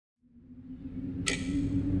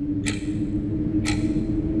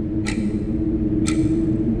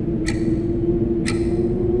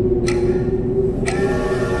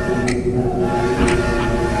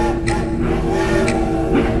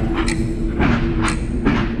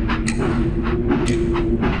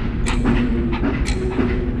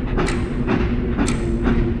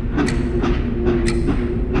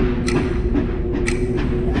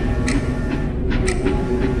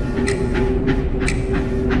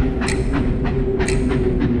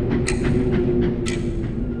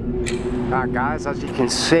Right guys, as you can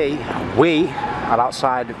see, we are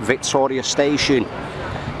outside Victoria Station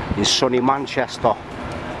in sunny Manchester,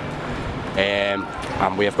 and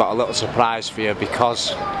we have got a little surprise for you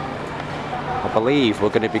because I believe we're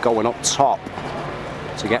going to be going up top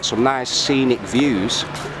to get some nice scenic views,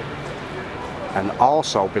 and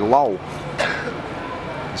also below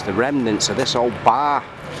is the remnants of this old bar,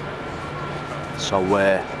 so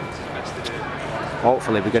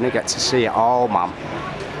hopefully we're going to get to see it all, man.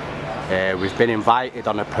 We've been invited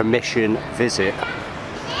on a permission visit,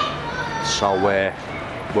 so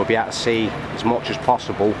we'll be able to see as much as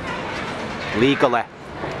possible legally.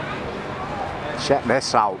 Check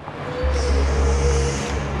this out.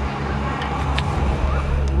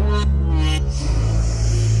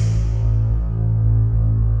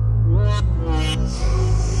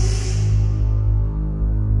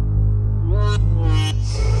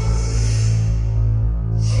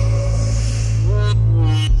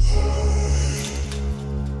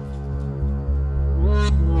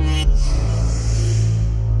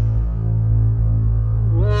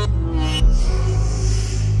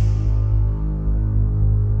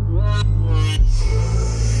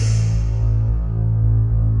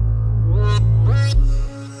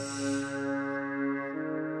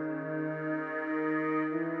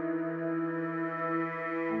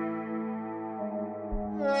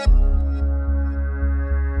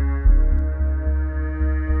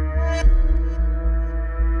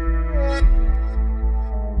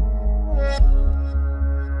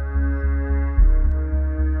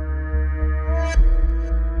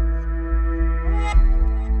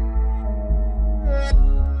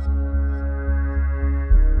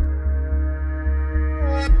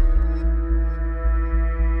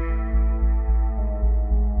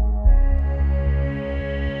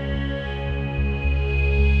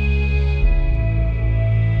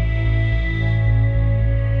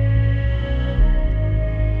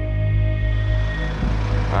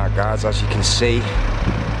 Guys, as you can see,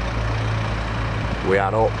 we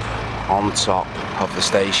are up on top of the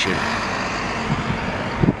station.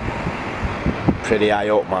 Pretty high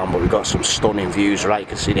up, man, but we've got some stunning views. Right, you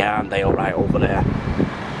can see the Arndale right over there,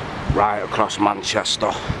 right across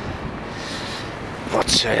Manchester.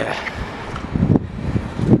 But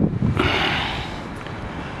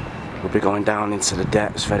we'll be going down into the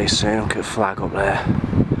depths very soon. Look at the flag up there,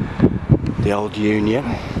 the old Union.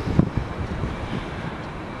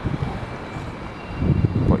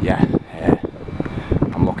 Yeah,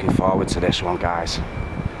 I'm looking forward to this one, guys.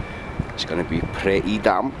 It's going to be pretty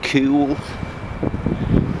damn cool.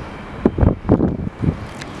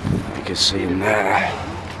 You can see in there,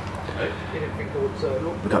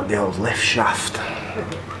 we've got the old lift shaft.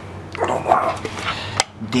 I don't know how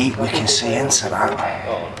deep we can see into that.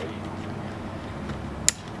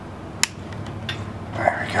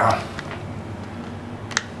 There we go.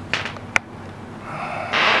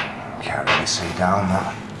 Can't really see down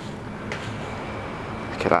that.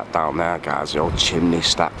 Look at that down there, guys, the old chimney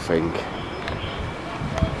stack thing.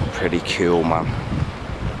 Pretty cool, man.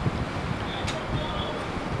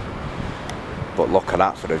 But look at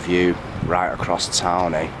that for the view right across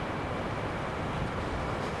town, eh?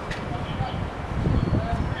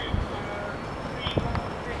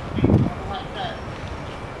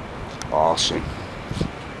 Awesome.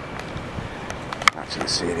 Actually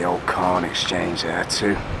see the old corn exchange there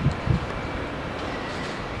too.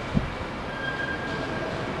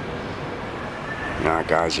 Now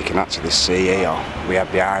guys, you can actually see here, we are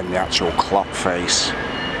behind the actual clock face.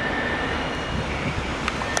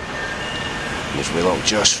 And if we look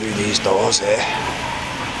just through these doors here,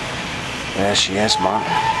 there she is, man.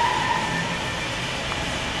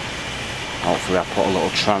 Hopefully I put a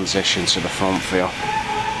little transition to the front for you.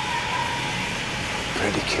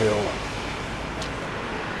 Pretty cool.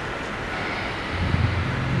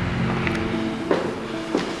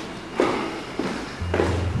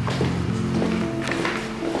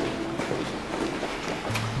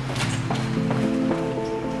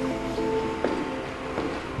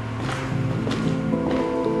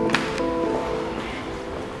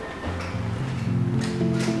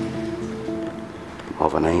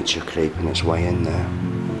 Mother Nature creeping its way in there.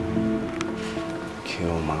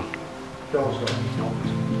 Cool, man.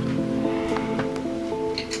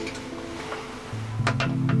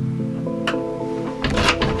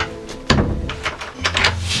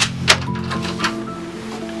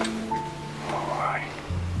 Alright.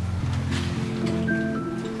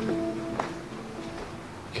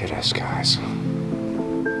 Look at this, guys.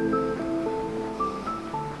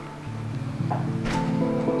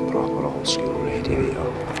 Proper old school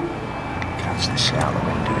radiator. Catch the shit out the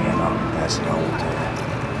window, you know. There's the old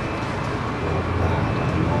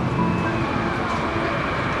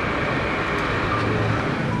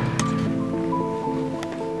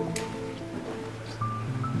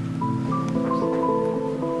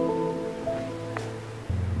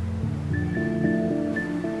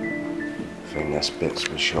mean, this bit's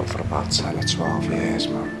been shut for about 10 or 12 years,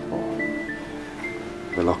 man.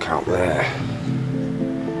 But we look out there.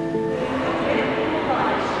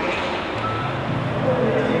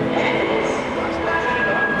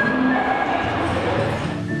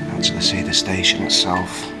 Actually see the station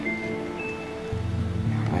itself.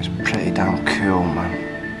 It's pretty damn cool, man.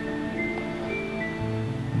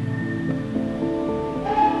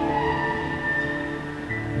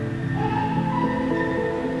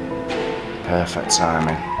 Perfect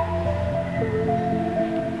timing.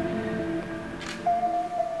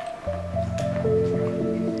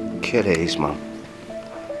 Kiddies, man.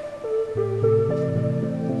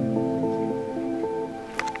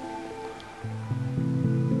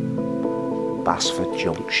 Basford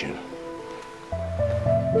Junction.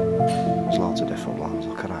 There's lots of different ones,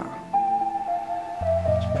 look at that.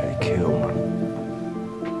 It's pretty cool, man.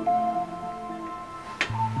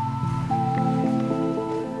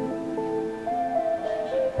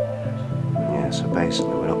 So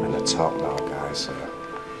basically we're up in the top now, guys, so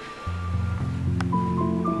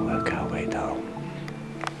we'll work our way down.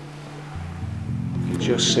 You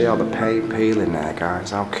just see all the paint peeling there,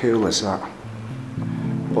 guys. How cool is that?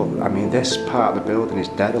 But I mean, this part of the building is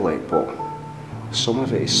derelict, but some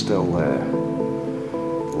of it is still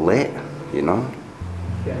lit, you know?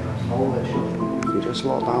 Yeah, that's all it should. If you just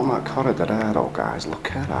walk down that corridor there though, guys, look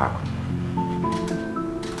at that.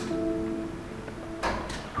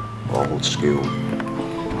 Old school.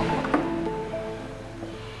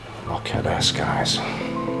 Look at this, guys.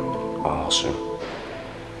 Awesome.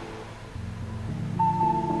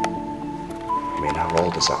 I mean, how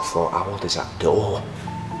old is that floor? How old is that door?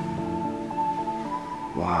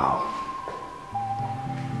 Wow.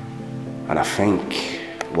 And I think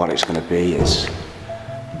what it's going to be is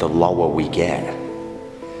the lower we get,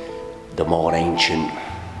 the more ancient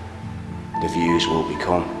the views will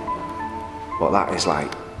become. But that is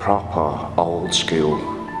like proper old school.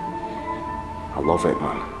 I love it,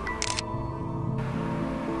 man.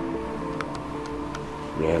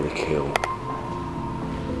 Really cool.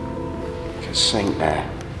 You can sink there.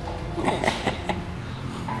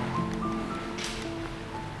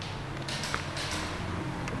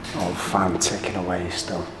 Old fan ticking away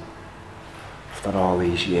still. After all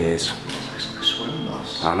these years.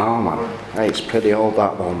 I know, man. Hey, it's pretty old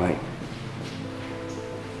that though, mate.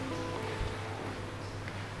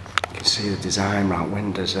 See the design round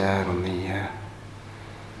windows there on the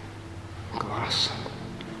glass.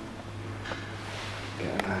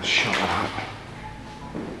 Get a nice shot of that.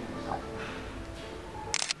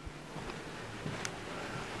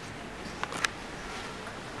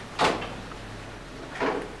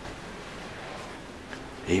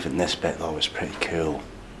 Even this bit though is pretty cool.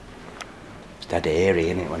 It's dead airy,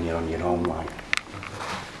 isn't it, when you're on your own, like.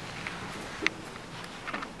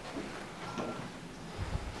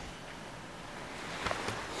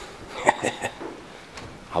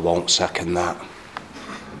 I won't second that.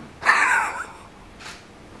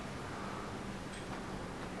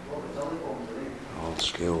 Old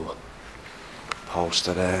school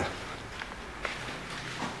poster there.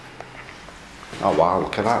 Oh wow,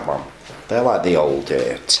 look at that one. They're like the old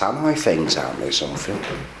tannoy things, aren't they, something?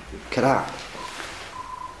 Look at that.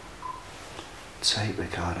 Tape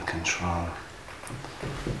recorder control.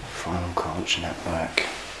 Phone coach network.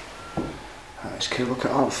 That's cool, look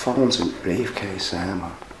at all the phones in the briefcase there,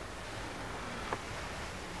 man.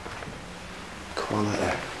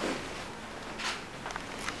 Quality.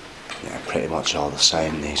 Yeah, pretty much all the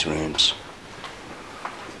same, these rooms.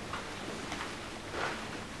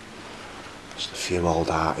 Just a few old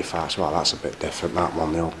artifacts. Well, that's a bit different, that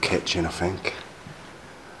one, the old kitchen, I think.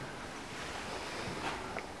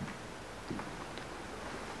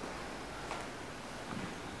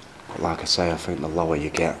 But like I say, I think the lower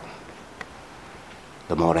you get,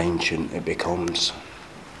 the more ancient it becomes.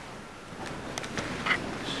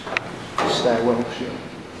 Stairwell shut.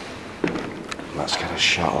 Let's get a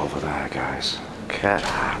shot over there, guys. Look at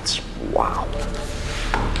that. Wow.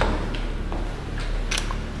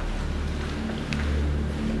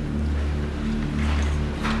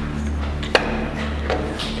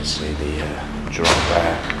 You can see the drop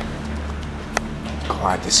there.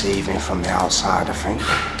 Quite deceiving from the outside, I think.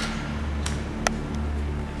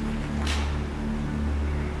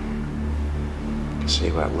 See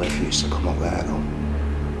where lift used to come up there though.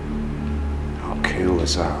 How cool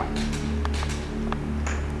is that?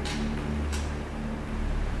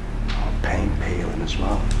 Oh, paint peeling as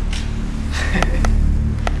well.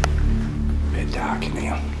 Bit dark in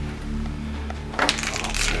here. Come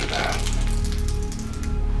up through there.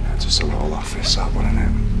 Yeah, just a little office, that one, isn't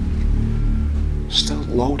it? Still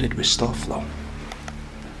loaded with stuff though.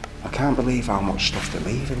 I can't believe how much stuff they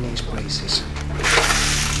leave in these places.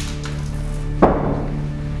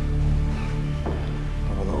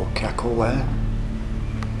 Have a little kettle there.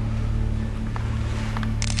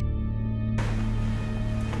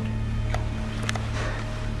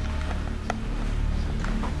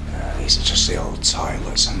 These are just the old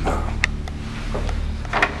toilets and that.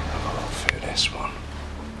 Have a look through this one.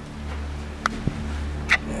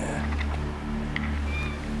 Yeah.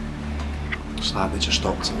 It's like they're just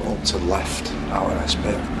up to left out of this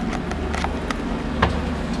bit.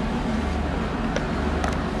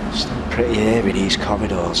 Still pretty airy, these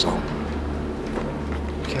corridors though.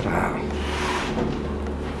 Look at that.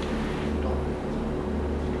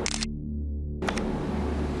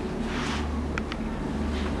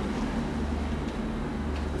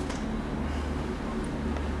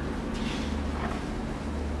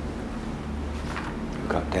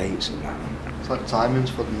 Got dates in that. It's like timings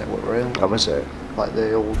for the network rail. Oh, was it? Like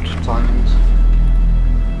the old timings.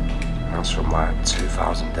 That's from like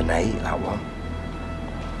 2008, that one.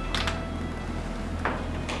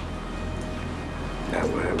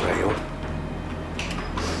 Network rail.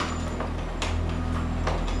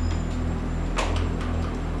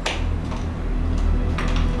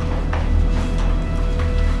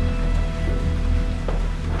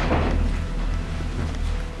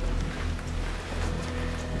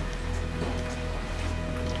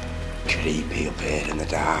 Creepy up here in the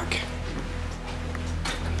dark.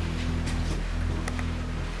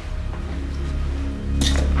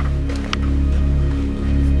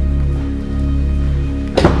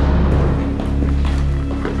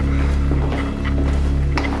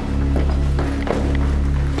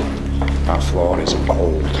 That floor is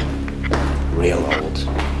old, real old.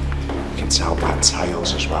 You can tell by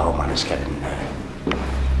tiles as well, man, it's getting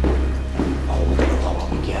older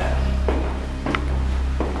along, yeah.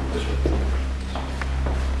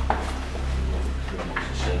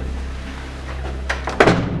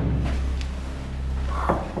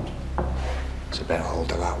 It's a bit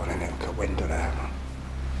older that one, isn't it? Look at window there, man.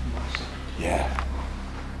 Yeah.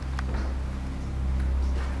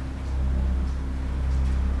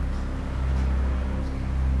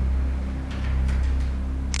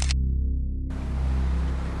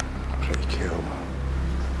 Pretty cool, man.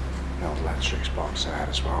 The old electrics box there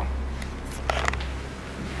as well.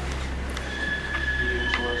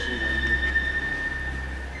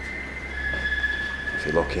 If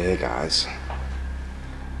you look here, guys,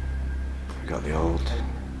 we've got the old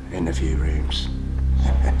interview rooms.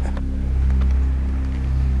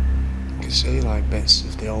 You can see like bits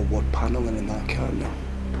of the old wood panelling in that, can't you?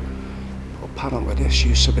 Wood panel with this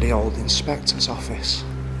used to be the old inspector's office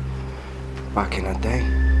back in the day.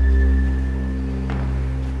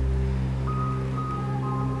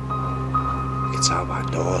 You can tell by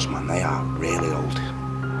doors, man, they are really old.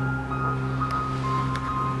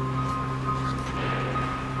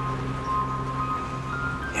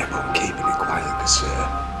 Yeah, but I'm keeping it quiet because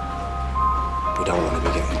we don't want to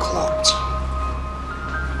be getting clocked.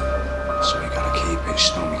 So we gotta keep it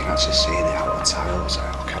snug. You can actually see the outer tiles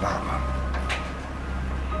there. Look at that, man.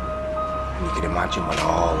 And you can imagine when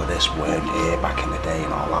all of this weren't here back in the day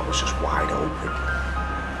and all that was just wide open.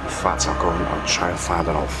 In fact, I'll try and find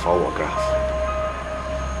an old photograph.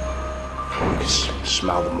 You can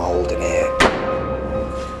smell the mould in here.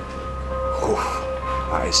 Oof,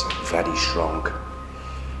 that is very strong.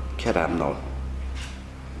 Look at them though.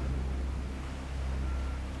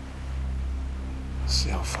 Let's see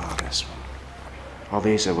how far this one. Oh,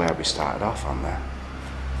 these are where we started off on there.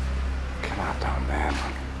 Look at that down there,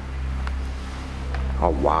 man. Oh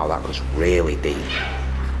wow, that was really deep.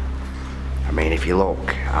 I mean, if you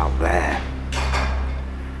look out there,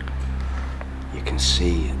 you can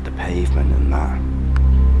see the pavement and that.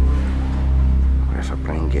 Or if I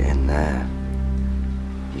bring it in there,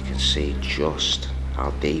 you can see just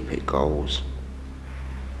how deep it goes.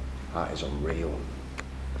 That is unreal.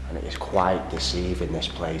 And it is quite deceiving, this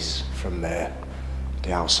place, from the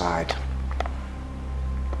outside.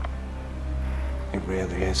 It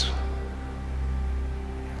really is.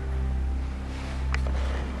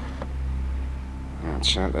 Yeah,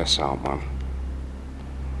 check this out, man.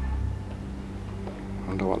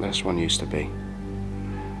 Wonder what this one used to be.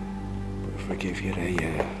 But if I give you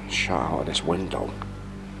a shot out of this window,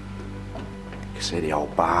 you can see the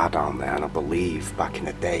old bar down there, and I believe back in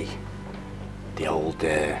the day, the old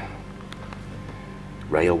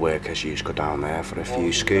rail workers used to go down there for a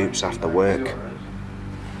few scoops after work.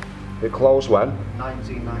 It closed when?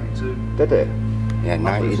 1992. Did it? Yeah,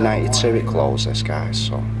 1992 it closed, this guy,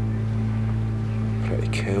 so pretty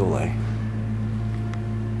cool, eh?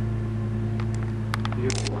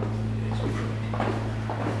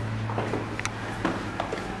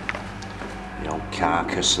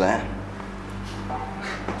 carcass there.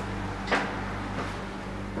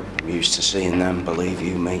 I'm used to seeing them, believe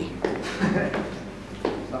you me.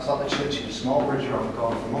 That's like the church in a small bridge around the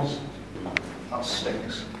corner from us. That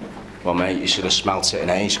stinks. Well mate, you should have smelt it in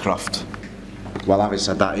Acecroft. Well, having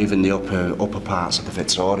said that, even the upper parts of the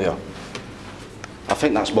Victoria, I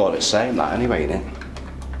think that's more it's saying that anyway, isn't it?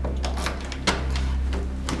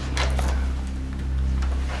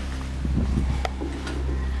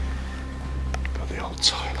 Got the old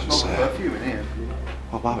toilets there. Perfume in here.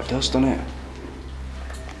 Oh wow, it does, doesn't it?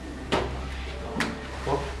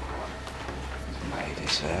 What?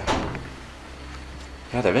 Ladies there.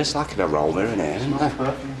 Yeah, there is like an aroma in here, isn't there?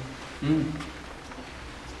 Perfume. Mm.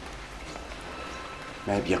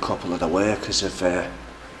 Maybe a couple of the workers have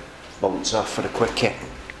bumped off for a quickie.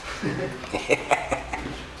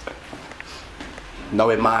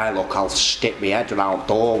 Knowing my luck, I'll stick my head around the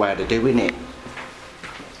door where they're doing it.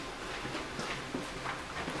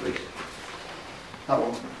 Reece. That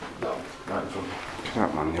one? No. Right from. Look at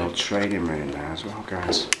that man, the old training room there as well,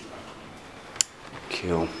 guys.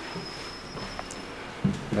 Cool.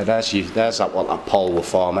 But there's that what that pole were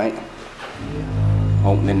for, mate. Yeah.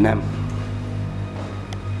 Opening them.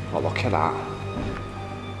 Oh, look at that.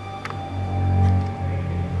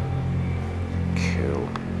 Cool.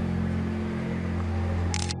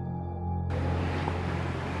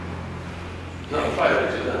 Is that a fire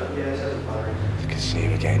exit there? Yeah, it says a fire exit. You can see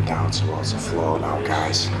we're getting down towards the floor now,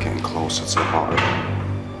 guys. Getting closer to the bottom.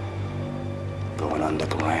 Going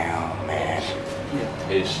underground, man. Yeah.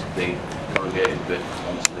 Is the corrugated bit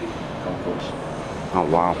onto the concourse. Oh,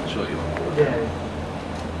 wow. That's what you want. Yeah.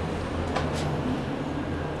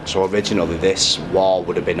 So originally this wall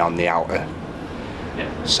would have been on the outer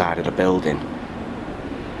side of the building.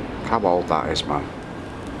 Look how old that is, man.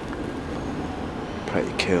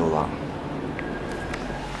 Pretty cool, that.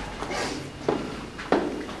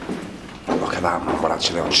 Look at that, man. We're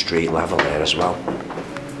actually on street level here as well.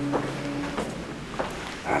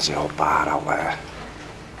 There's the old bar out there.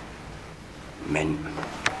 Mint.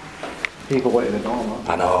 People waiting at the door, man.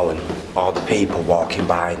 I know, and all the people walking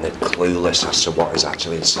by and they're clueless as to what is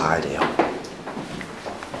actually inside here.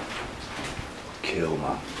 Cool,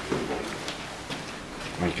 man.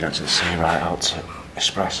 You can actually see right out to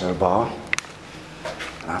espresso bar.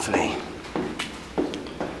 Lovely.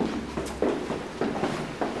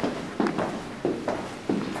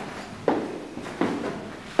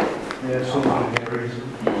 Yeah, someone in here, Reece.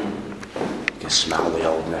 You can smell the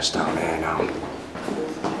oldness down here now.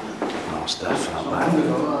 Most definitely.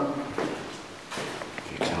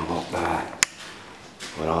 If you can look there,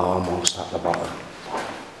 we're almost at the bottom.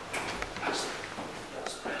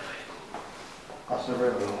 That's the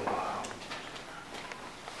railway.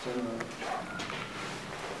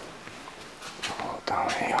 Oh, down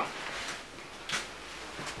here.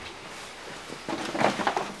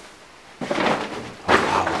 Oh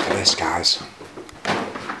wow, look at this, guys.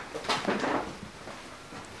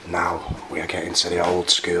 Now we are getting to the old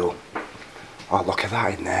school. Oh, look at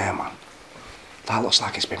that in there, man. That looks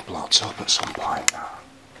like it's been blocked up at some point now.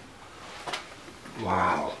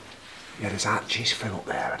 Wow. Yeah, there's arches through up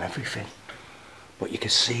there and everything. But you can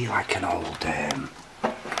see like an old,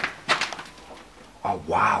 oh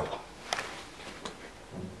wow.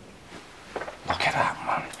 Look at that,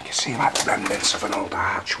 man. You can see like the remnants of an old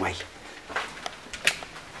archway.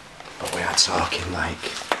 But we are talking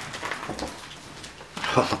like,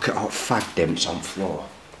 oh, look at all fag dimps on floor.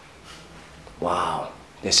 Wow,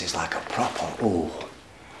 this is like a proper, ooh.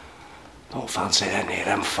 Don't fancy any of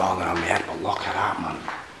them falling on my head, but look at that, man.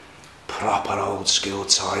 Proper old school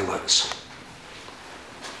toilets.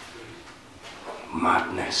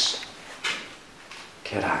 Madness.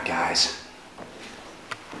 Look at that, guys.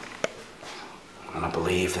 And I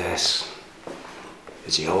believe this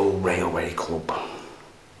is the old railway club.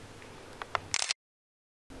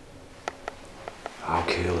 How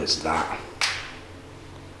cool is that?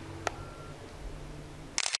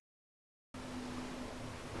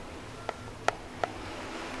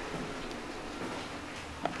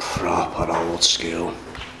 Proper old school.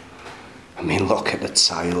 I mean, look at the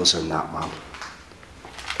tiles and that, man.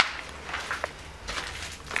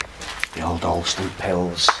 The old Olston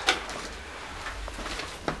pills.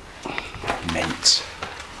 Mint.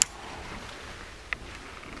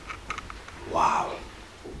 Wow.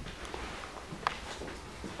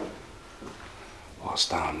 What's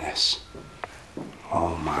down this?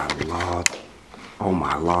 Oh my lord. Oh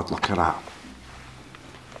my lord, look at that.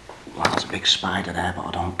 Well, there's a big spider there, but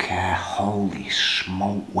I don't care. Holy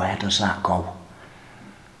smoke, where does that go?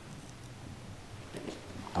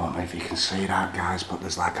 Don't know if you can see that, guys, but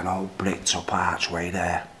there's like an old bricked up archway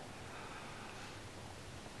there.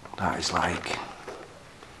 That is like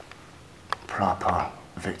proper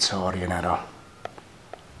Victorian era.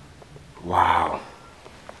 Wow.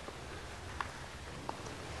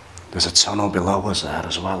 There's a tunnel below us there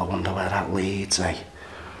as well. I wonder where that leads, eh?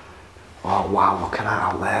 Oh wow, look at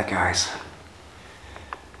that out there, guys.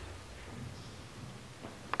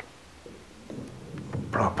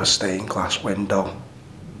 Proper stained glass window.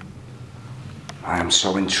 I am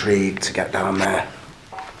so intrigued to get down there.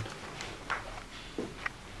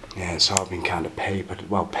 Yeah, it's all been kind of papered,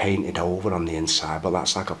 well, painted over on the inside, but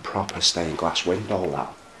that's like a proper stained glass window,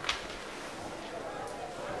 that.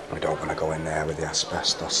 We don't want to go in there with the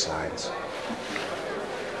asbestos signs.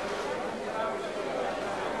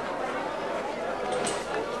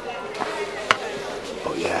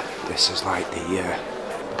 But yeah, this is like the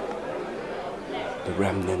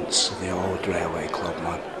remnants of the old railway club,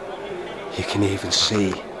 man. You can even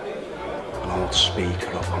see an old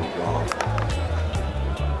speaker up on the wall.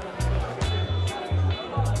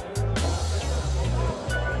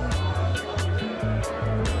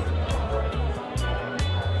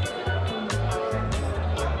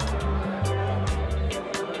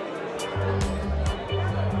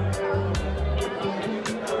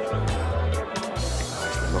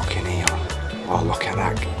 Looking here, oh look at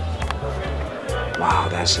that. Wow,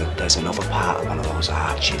 there's another part of one of those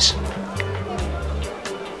arches.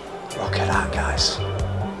 Look at that, guys.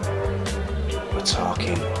 We're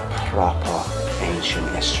talking proper ancient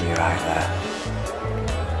history right there.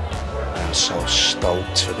 I'm so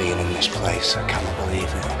stoked for being in this place, I cannot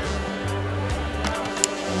believe it.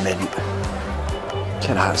 Mint. Look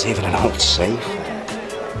at that, there's even an old safe there.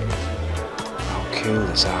 How cool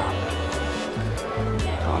is that?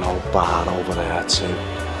 Got an old bar over there too.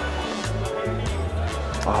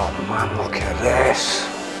 Oh man, look at this.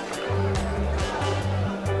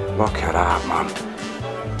 Look at that, man.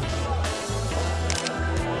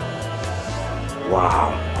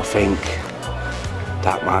 Wow, I think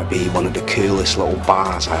that might be one of the coolest little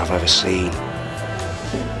bars I have ever seen.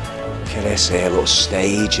 Look at this here, little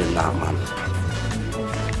stage and that, man.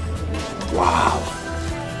 Wow.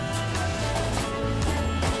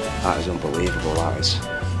 That is unbelievable, that is.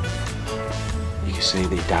 You can see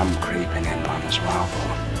the damp creeping in, man, as well,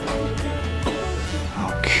 but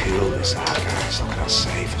how cool is that, guys? Look at that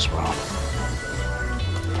safe as well.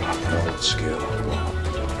 Proper old school.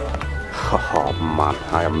 Oh man,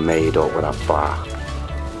 I am made up with that bar.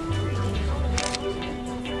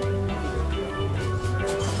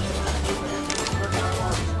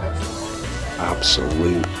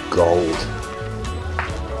 Absolute gold.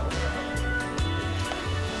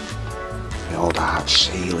 The old arch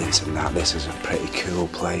ceilings and that, this is a pretty cool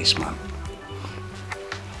place, man.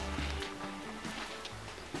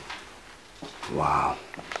 Wow,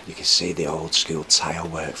 you can see the old school tile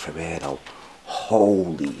work from here though.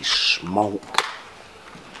 Holy smoke.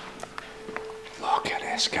 Look at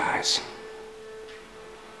this, guys.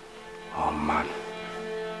 Oh man.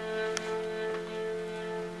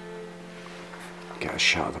 Get a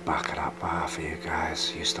shot of the back of that bar for you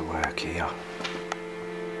guys. Used to work here.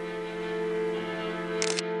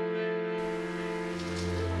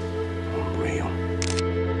 Unreal.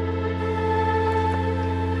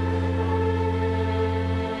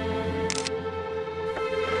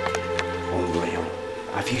 Unreal.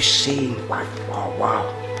 Have you seen, like, oh wow.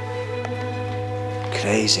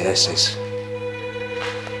 Crazy this is.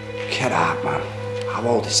 Look at that, man. How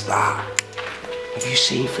old is that? Have you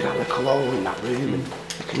seen through that little hole in that room, and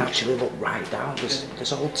you can actually look right down?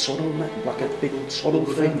 There's old tunnel, like a big tunnel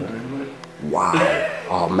thing. Wow.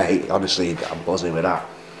 Oh mate, honestly, I'm buzzing with that.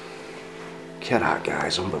 Look at that,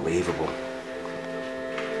 guys, unbelievable.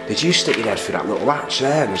 Did you stick your head through that little hatch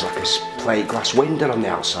there? There's like a plate glass window on the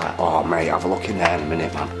outside. Oh mate, have a look in there in a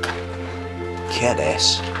minute, man. Look at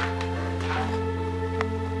this.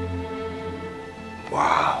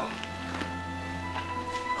 Wow.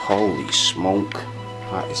 Holy smoke,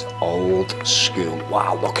 that is old school.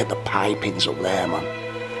 Wow, look at the pipings up there, man.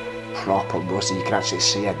 Proper rusty. You can actually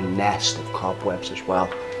see a nest of cobwebs as well.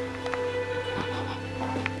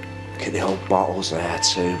 Look at the old bottles there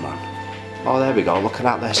too, man. Oh, there we go, look at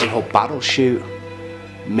that, there's the old barrel chute.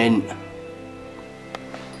 Mint.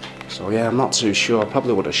 So yeah, I'm not too sure. I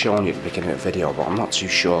probably would have shown you at the beginning of the video, but I'm not too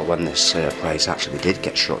sure when this place actually did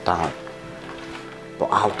get shut down. But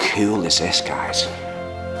how cool is this, guys?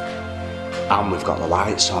 And we've got the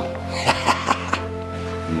lights on.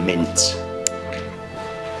 Mint.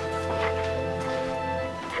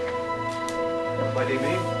 What do you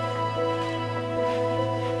mean?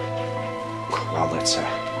 Quality.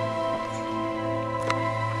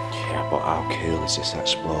 Yeah, but how cool is this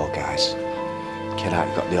Explore, guys? Look at that,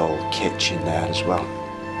 you've got the old kitchen there as well.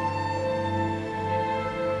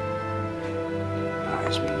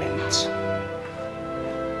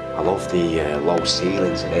 I love the low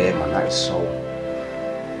ceilings in here, man. That is so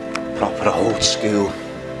proper old school.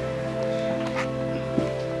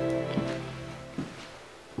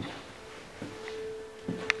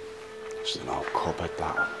 Just an old cupboard,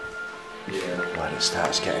 that. Yeah. When it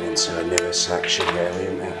starts getting into a newer section, really,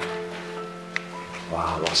 isn't it?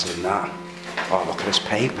 Wow, what's in that? Oh, look at this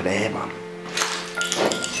paper here, man.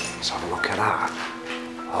 Let's have a look at that.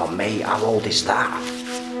 Oh, mate, how old is that?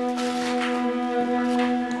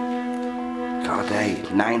 Got a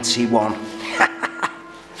date, 91.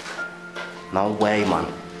 No way, man.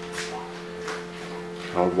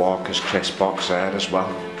 Old Walker's crisp box there as well.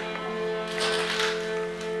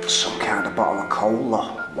 Some kind of bottle of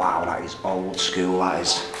cola. Wow, that is old school, that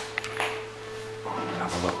is.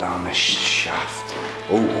 Have a look down this shaft.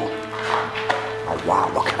 Ooh. Oh wow,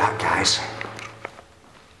 look at that, guys.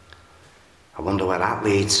 I wonder where that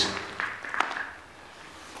leads.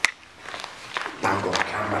 Dangle the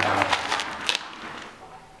camera down.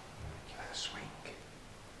 Give it a swing.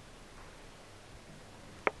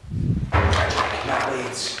 That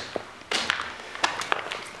leads.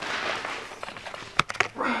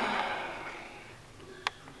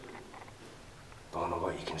 Don't know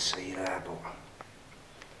what you can see there, but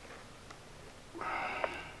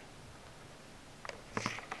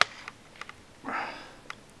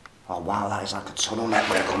oh wow, that is like a tunnel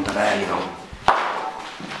network under there, you know.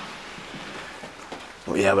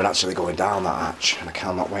 But yeah, we're actually going down that arch, and I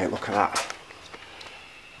cannot wait. Look at that.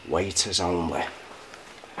 Waiters only.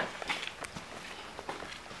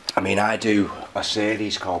 I mean, I do a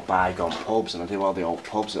series called Bygone Pubs, and I do all the old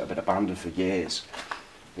pubs that have been abandoned for years.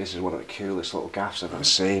 This is one of the coolest little gaffs I've ever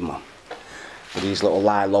seen, man. With these little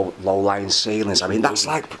low-lying ceilings. I mean, that's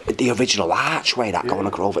like the original archway that going to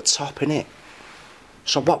go over the top, innit?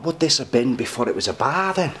 So what would this have been before it was a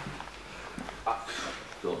bar then? I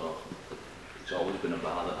don't know. It's always been a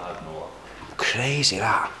bar that I've known. Crazy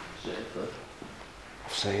that. Safer.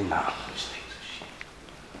 I've seen that.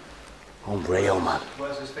 Unreal, man.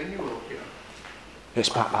 Where's this thing you were looking at? It's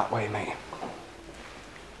back that way, mate.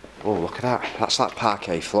 Oh, look at that. That's like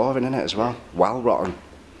parquet flooring, isn't it, as well? Well rotten.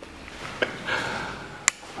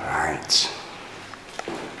 Right.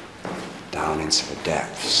 Down into the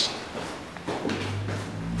depths.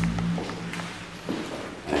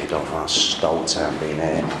 You don't know how stoked I'm being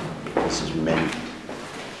here. This is mint.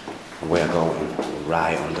 And we're going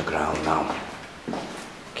right underground now.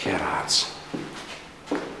 Carrots.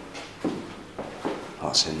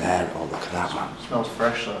 What's in there? Oh, look at that, man. It smells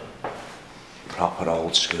fresh, though. Proper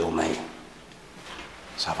old school, mate.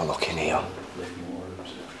 Let's have a look in here.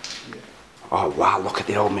 Oh wow, look at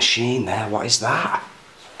the old machine there. What is that?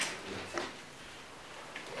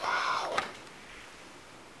 Wow.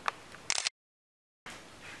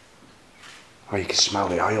 Oh, you can smell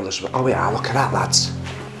the oil as well. Oh yeah, look at that, lads.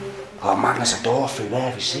 Oh man, there's a door through there.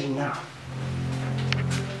 Have you seen that?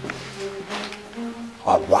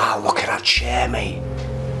 Oh wow, look at that chair, mate.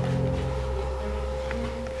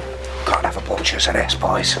 Can't have a bunches of this,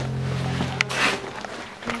 boys.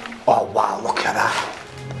 Oh wow, look at that.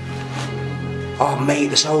 Oh mate,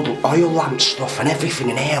 there's old oil lamp stuff and everything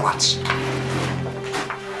in here, lads.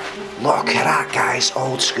 Look at that, guys,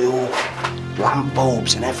 old school lamp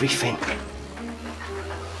bulbs and everything.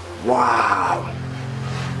 Wow.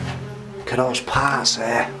 Look at those parts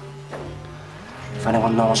there. If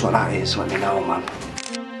anyone knows what that is, let me know, man.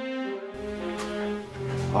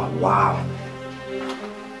 Oh wow.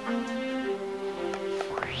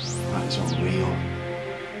 That is unreal.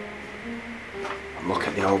 And look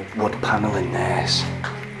at the old wood panelling there.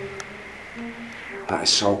 That is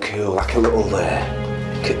so cool, like a little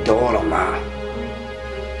door on that.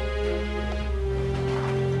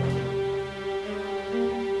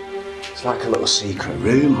 It's like a little secret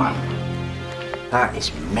room, man. That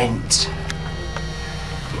is mint.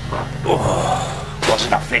 Oh,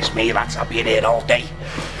 wasn't off this, me lads, I'll be in here all day.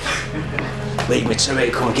 Leave me to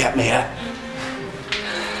it, come and get me here.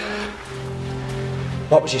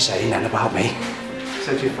 What was you saying then about me?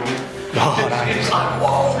 Said you're funny. Oh, that is like,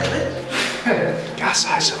 whoa, really? Gas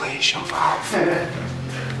isolation valve.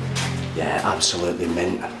 Yeah, absolutely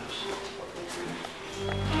mint.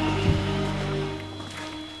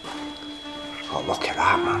 Oh, look at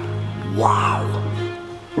that, man. Wow.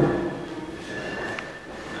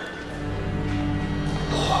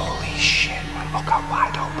 Holy shit, man. Look how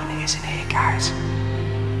wide open it is in here, guys.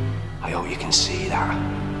 I hope you can see that.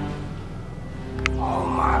 Oh,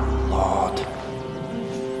 my Lord.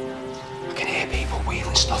 I can hear people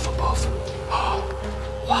wheeling stuff above. Oh,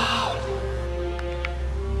 wow.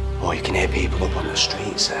 Oh, you can hear people up on the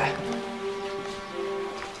streets there.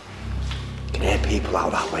 You can hear people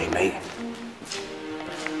out that way, mate.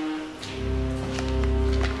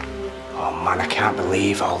 Oh man, I can't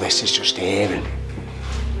believe all this is just here and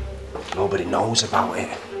nobody knows about it.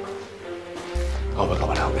 Oh, we're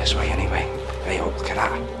going out this way anyway. Hey, oh, look at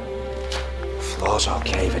that. Floor's all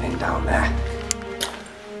caving in down there.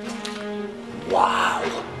 Wow.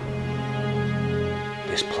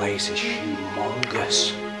 This place is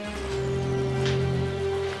humongous.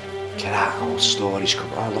 Look at that old storage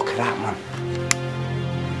cupboard. Oh, look at that, man.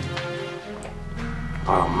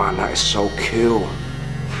 Oh man, that is so cool.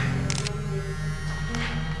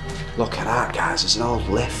 Look at that, guys. There's an old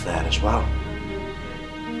lift there as well.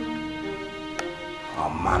 Oh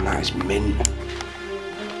man, that is mint.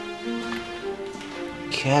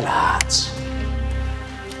 Look at that.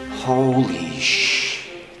 Holy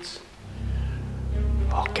shit.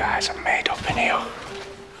 Oh guys, I'm made up in here.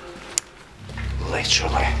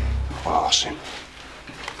 Literally awesome.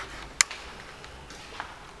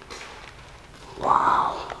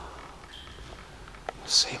 Wow.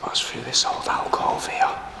 Let's see what's through this old alcove here.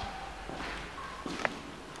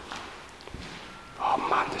 Oh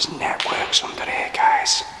man, there's networks under here,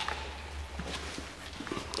 guys.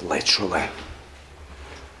 Literally.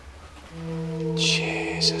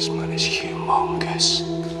 Jesus, man, it's humongous.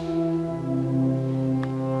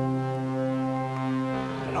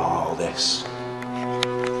 And all this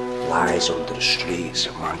lies under the streets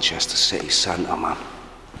of Manchester city centre, man.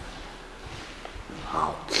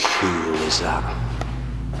 How cool is that?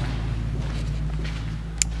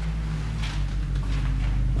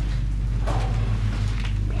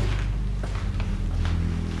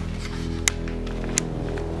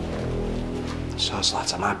 So,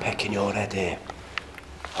 lads, am I pecking your head here?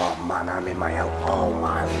 Oh man, I'm in my help. Oh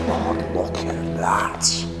my lord, look at that.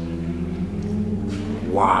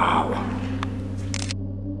 Wow.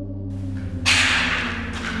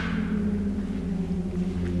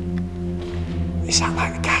 Is that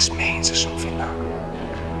like the gas mains or something now?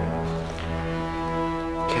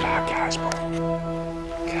 Look at that, guys, bro.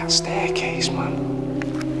 Look at that staircase, man.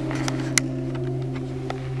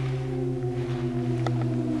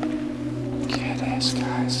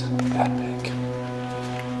 Guys, epic.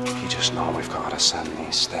 You just know we've got to ascend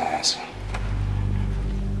these stairs.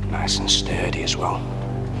 Nice and sturdy as well.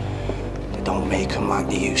 They don't make them like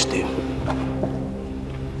they used to.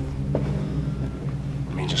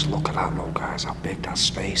 I mean, just look at that though, guys, how big that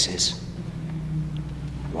space is.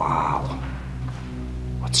 Wow.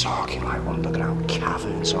 We're talking like underground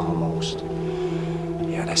caverns almost.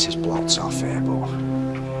 Yeah, this is blocked off here, but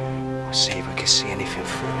let's see if we can see anything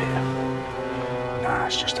through it. Nah,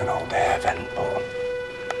 it's just an old air vent, but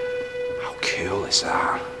how cool is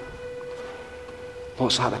that?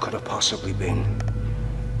 Looks like there could have possibly been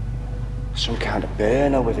some kind of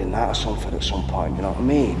burner within that or something at some point, you know what I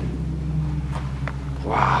mean?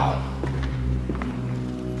 Wow.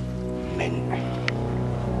 Mint.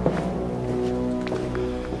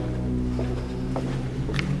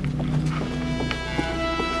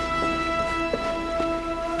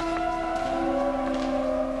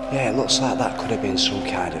 Yeah, it looks like that could have been some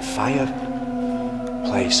kind of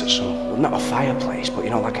fireplace or some, well, not a fireplace, but you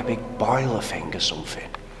know, like a big boiler thing or something.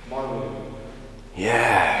 Boiler?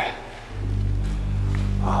 Yeah.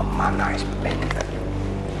 Oh man, that is mint.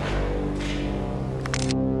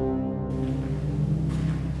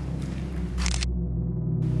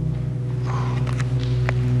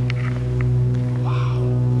 Wow.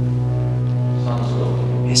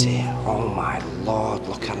 Is it? Oh my lord,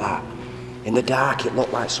 look at that. In the dark, it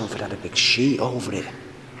looked like something had a big sheet over it.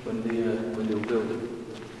 When they were building,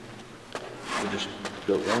 they just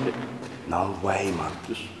built around it. No way, man.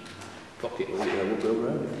 Just pocket it, we'll build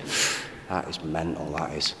around it. That is mental,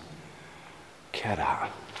 that is. Look at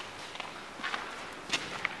that.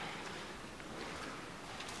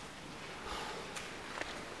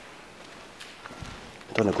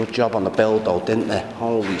 Done a good job on the build though, didn't they?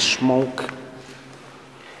 Holy smoke.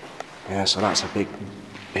 Yeah, so that's a big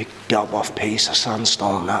gob off piece of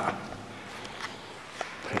sandstone, that.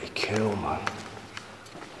 Pretty cool, man.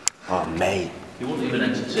 Oh, mate. You wouldn't even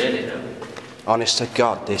entertain it now. Honest to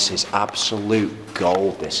God, this is absolute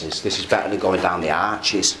gold, this is better than going down the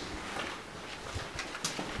arches.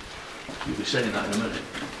 You'll be saying that in a minute.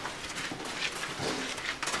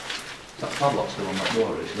 That padlock's still on that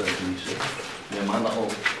door, it's there, can you see? Yeah, man, that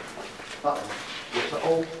old. What's that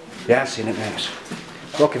old? Yeah, I've seen it, mate.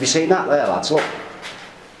 Look, have you seen that there, lads? Look.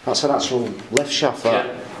 That's an actual lift shaft, that.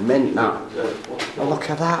 Yeah. Mint, that. Oh, look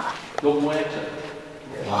at that.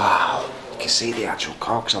 Wow. You can see the actual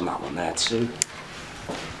cogs on that one there, too.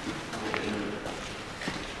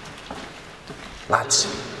 Lads,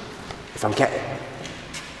 if I'm getting...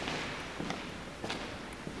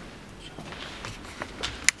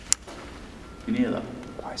 Can you hear that?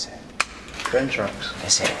 What is it? train tracks.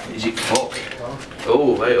 Is it? Is it fuck?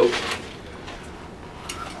 Oh, right up.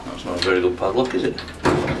 That's not a very good padlock, is it?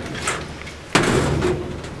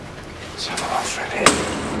 Let's have a look for it.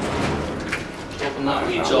 Open that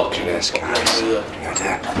when you Look talk. at this, guys. Look at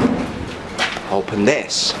it. Open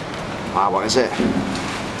this. Wow, what is it?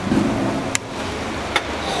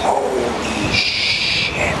 Holy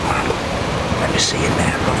shit, man. Let me see in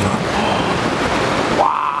there, brother.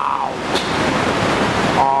 Wow.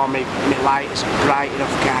 Oh, my light isn't bright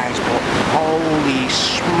enough, guys, but holy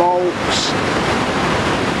smokes.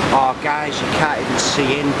 Oh, guys, you can't even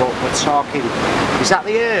see in, but we're talking... Is that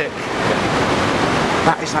the Irk?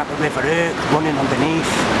 That is like the River Irk running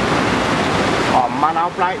underneath. Oh man, how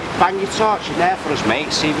bright, bang your torch in there for us,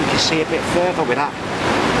 mate, see if we can see a bit further with that.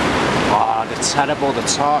 Oh, they're terrible, the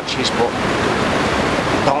torches, but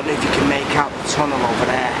I don't know if you can make out the tunnel over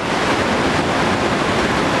there.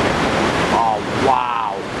 Oh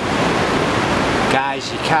wow.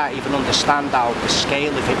 Guys, you can't even understand how the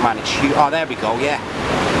scale of it, man, it's huge. Oh, there we go, yeah.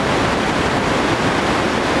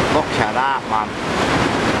 Look at that, man.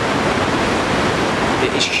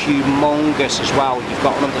 It is humongous as well. You've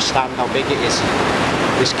got to understand how big it is.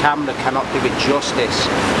 This camera cannot do it justice.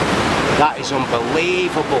 That is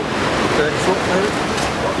unbelievable. 30 foot,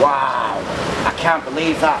 maybe? Wow. I can't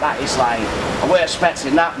believe that. That is like, I weren't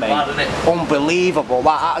expecting that, mate. Mad, isn't it? Unbelievable.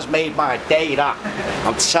 That has made my day, that.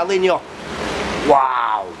 I'm telling you.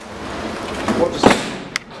 Wow. What does it?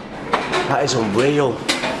 That is unreal.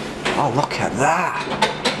 Oh, look at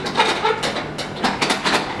that.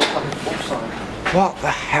 What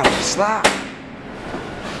the hell is that?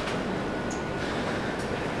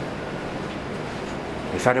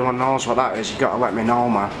 If anyone knows what that is, you got to let me know,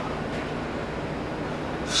 man.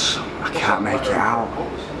 I can't make it out.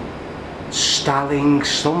 Stalling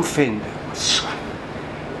something.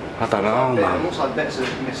 I don't know, It man. looks like bits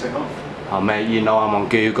are missing off. Oh mate, you know I'm on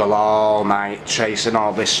Google all night chasing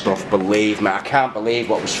all this stuff, believe me. I can't believe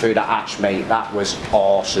what was through that hatch, mate. That was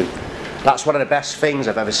awesome. That's one of the best things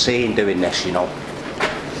I've ever seen doing this, you know.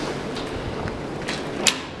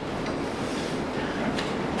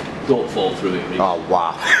 Don't fall through it, Reece. Oh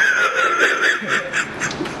wow.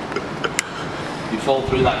 You fall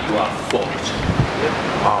through that, you are fucked.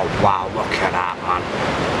 Oh wow, look at that, man.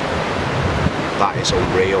 That is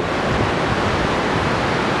unreal.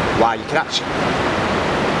 Wow, you can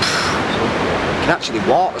actually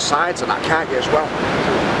walk the sides of that, can't you, as well?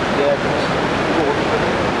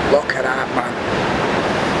 Look at that, man.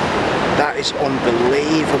 That is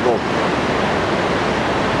unbelievable.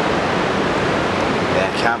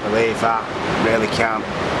 Yeah, I can't believe that. Really can't.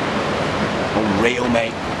 Unreal,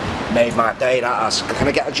 mate. Made my day, that has. Can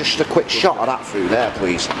I get just a quick shot of that through there,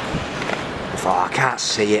 please? Oh, I can't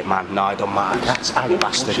see it, man. No, it don't matter. I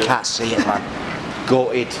bastard, can't see it, man.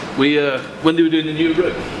 Gutted. We, when they were doing the new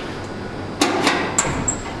route?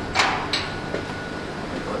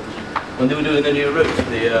 When they were doing the new route,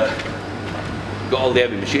 they got all the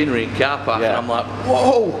heavy machinery in car park, Yeah. and I'm like,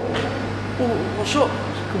 whoa, what's up?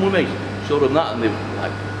 Come with me. Showed them that, and they were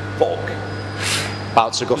like, fuck.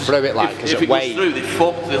 About to go through it, like, because if it it goes weight. through, they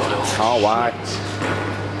fucked. They're like, Oh, right.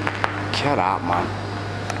 Get out, man.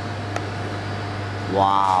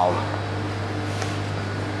 Wow.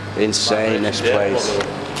 Insane, this place.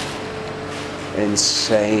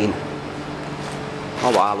 Insane.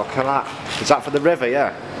 Oh, wow, look at that. Is that for the river,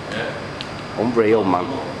 yeah? Yeah. Unreal, man.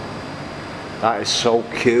 That is so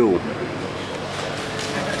cool. It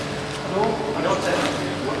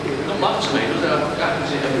don't matter to me, does it? I can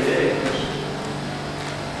see it every day.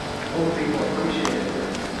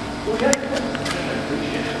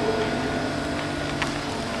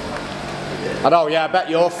 I know, yeah, I bet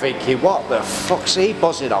you're thinking, what the fuck's he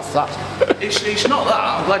buzzing off that? It's not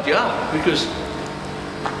that, I'm glad you are, because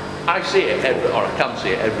I see it or I can see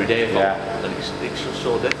it every day, Yeah. and it's just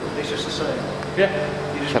so different. It's just the same. Yeah.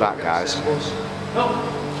 Look at that, guys. No.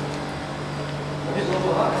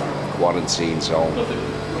 Quarantine zone. Nothing.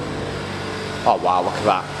 Oh wow, look at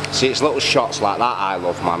that. See, it's little shots like that I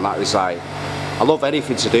love, man. That is like, I love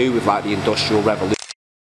anything to do with like the Industrial Revolution.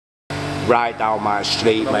 Right down my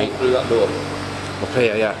street, mate. Through that door. Up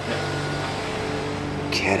here, yeah.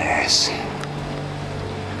 Look at this.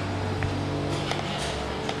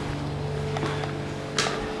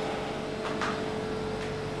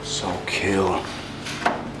 So cool.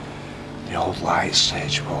 The old light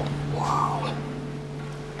stage, but wow.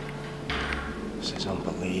 This is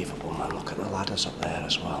unbelievable, man. Look at the ladders up there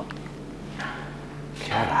as well. Look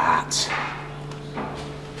at that.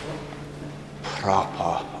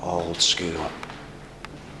 Proper old school.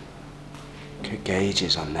 Look at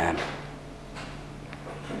gauges on them.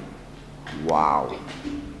 Wow.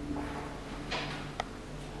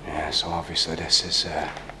 so obviously this is, I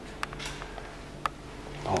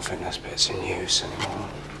don't think this bit's in use anymore.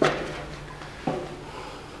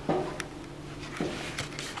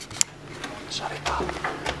 Sorry, pal.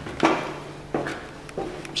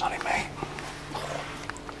 Sorry, mate.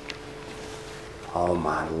 Oh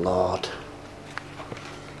my lord.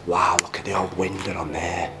 Wow, look at the old window on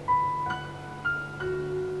there.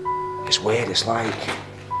 It's weird, it's like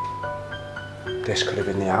this could have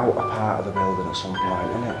been the outer part of the building at some point,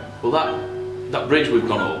 isn't it? Well, that bridge we've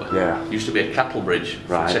gone over, yeah, used to be a cattle bridge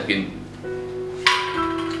for taking,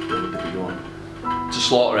 where would they be going? To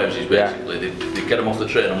slaughterhouses, basically. Yeah. They'd get them off the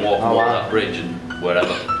train and walk them over that bridge and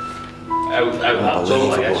wherever. Out that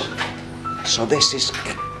tunnel, I guess. So this is,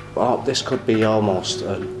 oh, this could be almost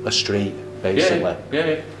a street, basically.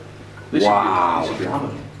 Yeah. Wow. This is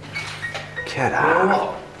hammered. Get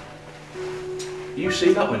out. You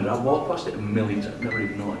see that window? I've walked past it a million times, never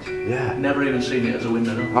even noticed. Yeah. Never even seen it as a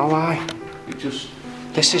window, no. Oh, aye. It just...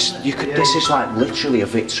 This is, this is like literally a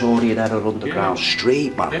Victorian era underground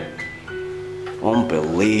street, man. Yeah.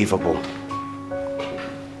 Unbelievable.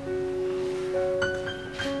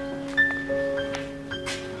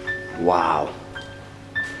 Wow.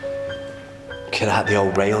 Look at the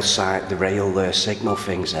old rail site, the rail signal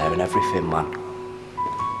things there and everything, man.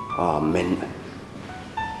 Oh, mint.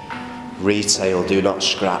 Retail, do not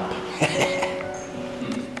scrap.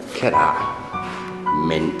 Look at that.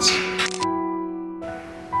 Mint.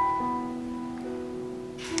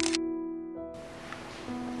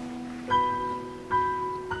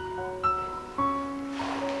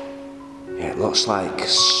 Yeah, it looks like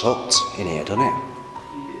sucked in here, doesn't it?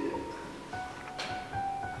 I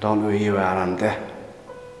don't know who you are, Andy.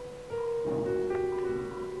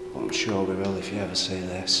 I'm sure we will if you ever see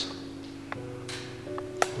this.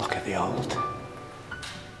 Look at the old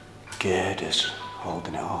girders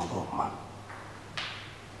holding it all up, man.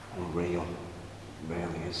 Unreal, it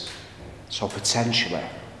really is. So potentially,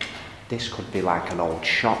 this could be like an old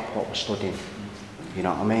shop, what we're studying. You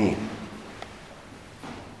know what I mean?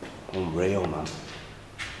 Unreal, man.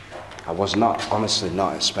 I was honestly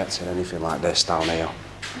not expecting anything like this down here.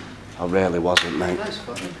 I really wasn't, mate. That's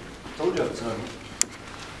funny. Told you at the time.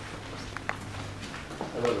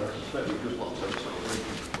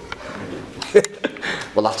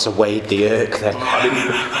 We'll have to wade the irk then.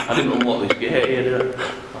 I didn't unlock this gate here, did I?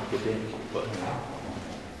 But...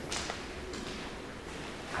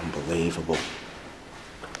 Unbelievable.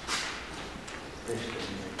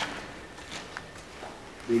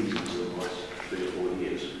 These in the last 3 or 4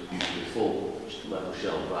 years used to be full, just level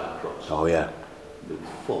shelves right across. Oh yeah. They were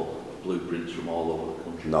full of blueprints from all over the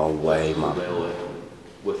country. No way, man. Railway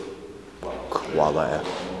with quality.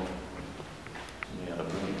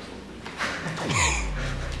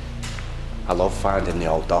 I love finding the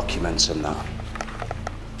old documents and that.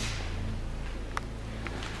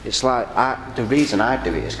 It's like, the reason I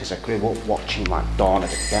do it is because I grew up watching like Dawn of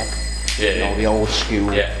the Dead. You know, the old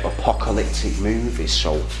school apocalyptic movies,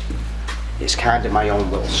 so it's kind of my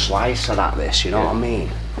own little slice of that, this, you know what I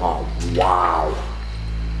mean? Oh, wow.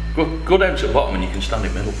 Go down to the bottom and you can stand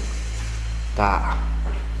in the middle. That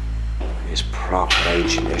is proper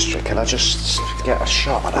ancient history. Can I just get a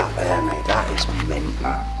shot of that there, mate? That is mint,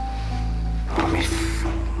 that. Oh, my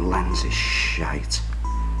lens is shite.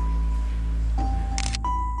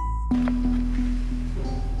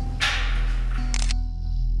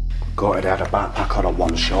 Gutted, I had a backpack on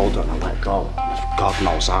one shoulder and I let go. God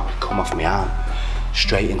knows that would come off my arm.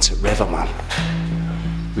 Straight into the river, man.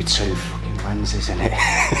 With 2 fucking lenses in it.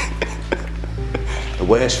 The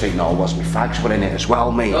worst thing though was my fags were in it as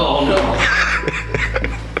well, mate. Oh no!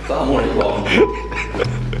 Far more important.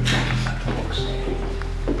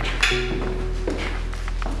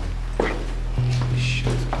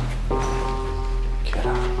 Get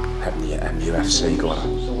out. MUFC going on.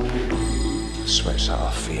 Switch that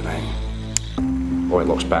off for you, mate. Oh, it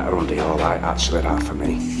looks better under your light, actually, that for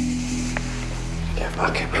me. Get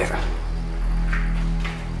back a bit.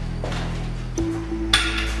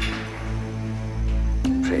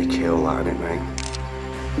 Pretty cool, that, isn't it, mate?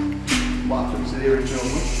 What happened to the original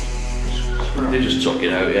one? They just took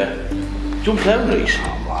it out, yeah. Jump down, Reece.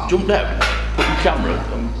 Oh, wow. Jump down, put your camera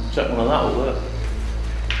and take one of that over.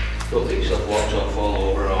 Don't think yourself walked off all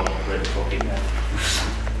over on red fucking head.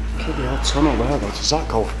 Look at the old tunnel there, though. Does that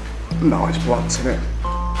go? No, it's blocked, isn't it?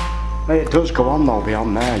 Hey, it does go on, though,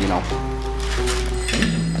 beyond there, you know.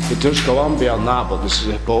 It does go on beyond that, but this is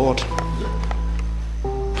a board. Get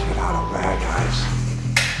out of there, guys.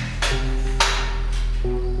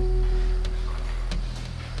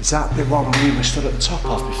 Is that the one we were stood at the top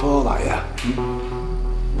of before that, yeah?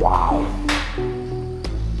 Wow.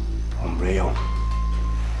 Unreal.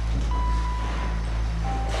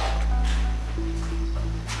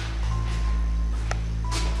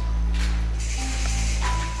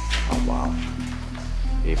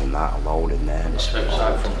 there. This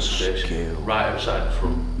outside front of the station. Right outside the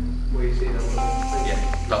front. Where you see that one? Yeah,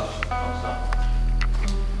 that's that.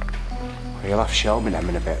 You'll have to show me them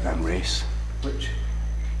in a bit then, Reece. Which?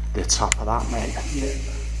 The top of that, mate. Yeah.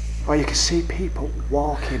 Oh, you can see people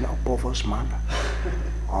walking above us, man.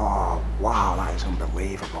 Oh, wow, that is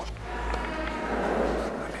unbelievable.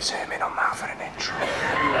 Let me zoom in on that for an intro.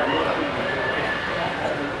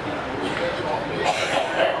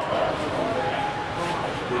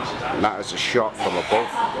 And that is a shot from above.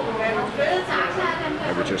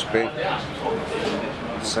 Where we just been.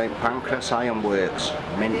 St. Pancras Ironworks,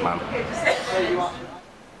 mint, man.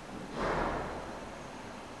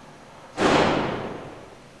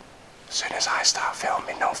 As soon as I start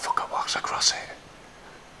filming, no fucker walks across it.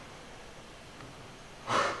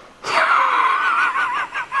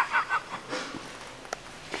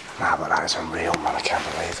 Nah, but that is unreal, man. I can't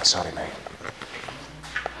believe it. Sorry, mate.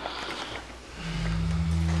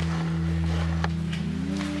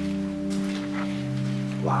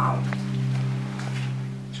 Wow.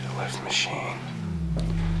 It's a lift machine.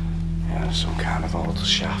 Yeah, some kind of old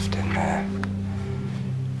shaft in there.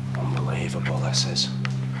 Unbelievable, this is.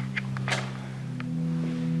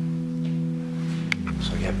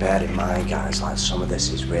 So yeah, bear in mind, guys, like some of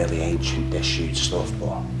this is really ancient disused stuff,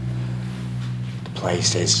 but the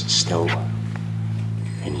place is still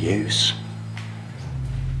in use.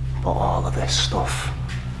 But all of this stuff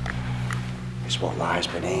is what lies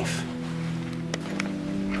beneath.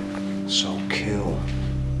 So cool.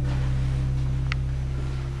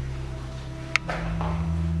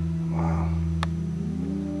 Wow.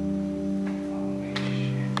 Holy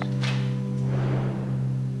shit.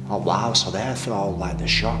 Oh wow, so they're for all like the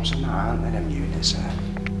shops and that, aren't they, them units there?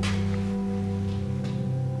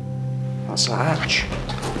 That's a hatch.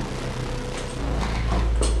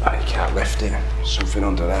 Oh, you can't lift it. Something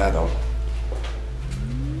under there though.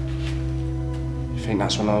 You think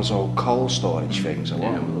that's one of those old coal storage things or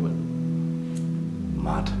what? Yeah, a little bit.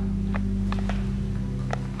 Mad.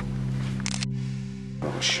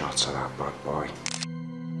 Little shot of that bad boy.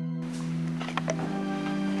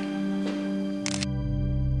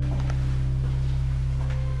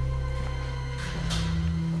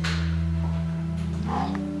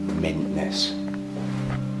 Mintness.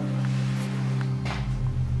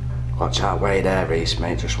 Watch that way there, Reece,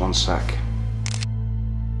 mate, just one sec.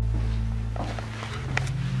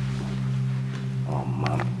 Oh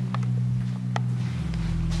man.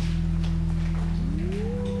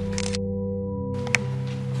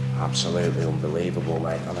 Absolutely unbelievable,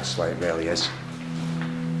 mate, honestly, it really is.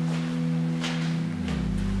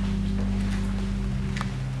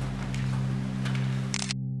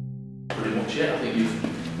 Pretty much it, I think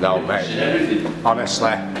you've No, seen mate, everything. honestly,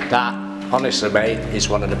 mate, is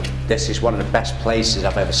this is one of the best places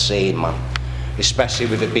I've ever seen, man. Especially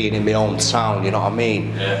with it being in my own town, you know what I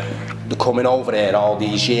mean? Yeah. They're coming over here all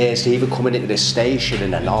these years, even coming into this station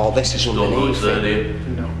and then all this is Don't know underneath it's there, it. do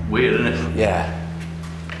you? Weird, isn't it? Yeah.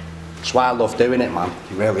 That's why I love doing it, man.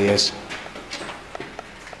 It really is.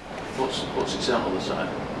 What's it on the other side?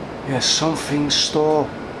 Yeah, something store.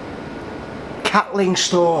 Catling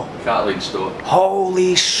store. Catling store.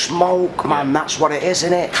 Holy smoke, man. That's what it is,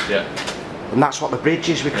 isn't it? Yeah. And that's what the bridge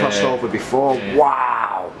is we crossed over before. Yeah.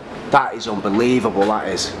 Wow. That is unbelievable, that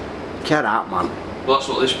is. Get out, man. Well, that's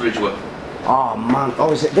what this bridge was. Oh, man.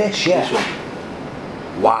 Oh, is it this? Yeah. This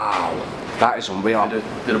one. Wow. That is unreal. They'd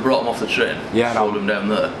have brought them off the train. Yeah, Followed them down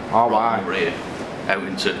there. All brought right. them over here. Out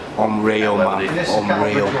into... Unreal, man. This is cattle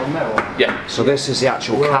Unreal. bridge on there, or? Yeah. So this is the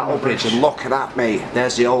actual We're on cattle the bridge, bridge. and look at that, mate.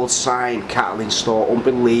 There's the old sign, cattle in store,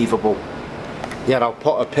 unbelievable. Yeah, I'll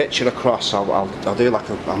put a picture across. I'll do like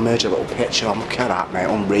I'll merge a little picture. I'll look at that, mate.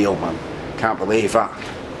 Unreal, man. Can't believe that.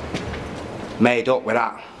 Made up with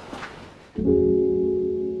that.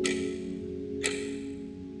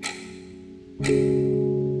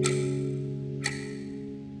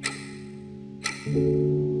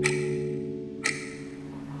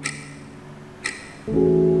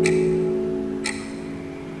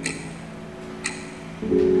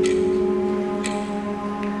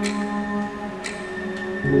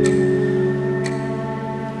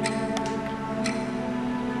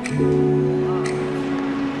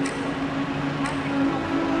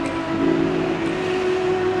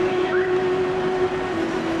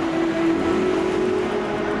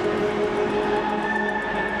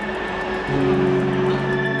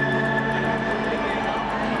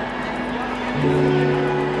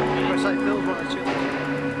 B.R.S.A. build one or two.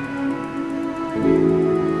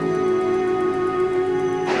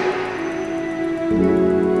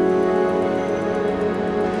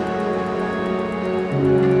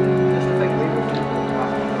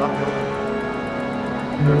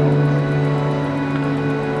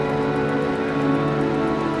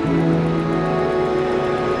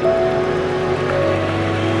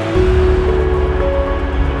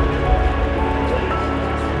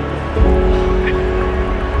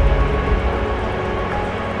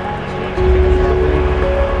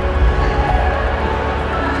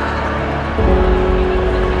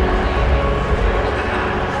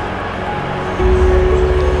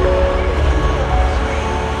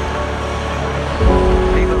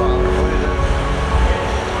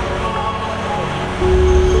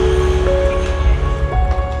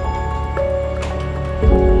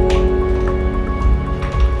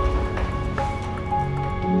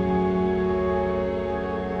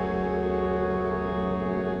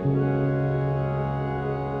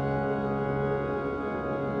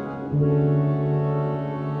 you.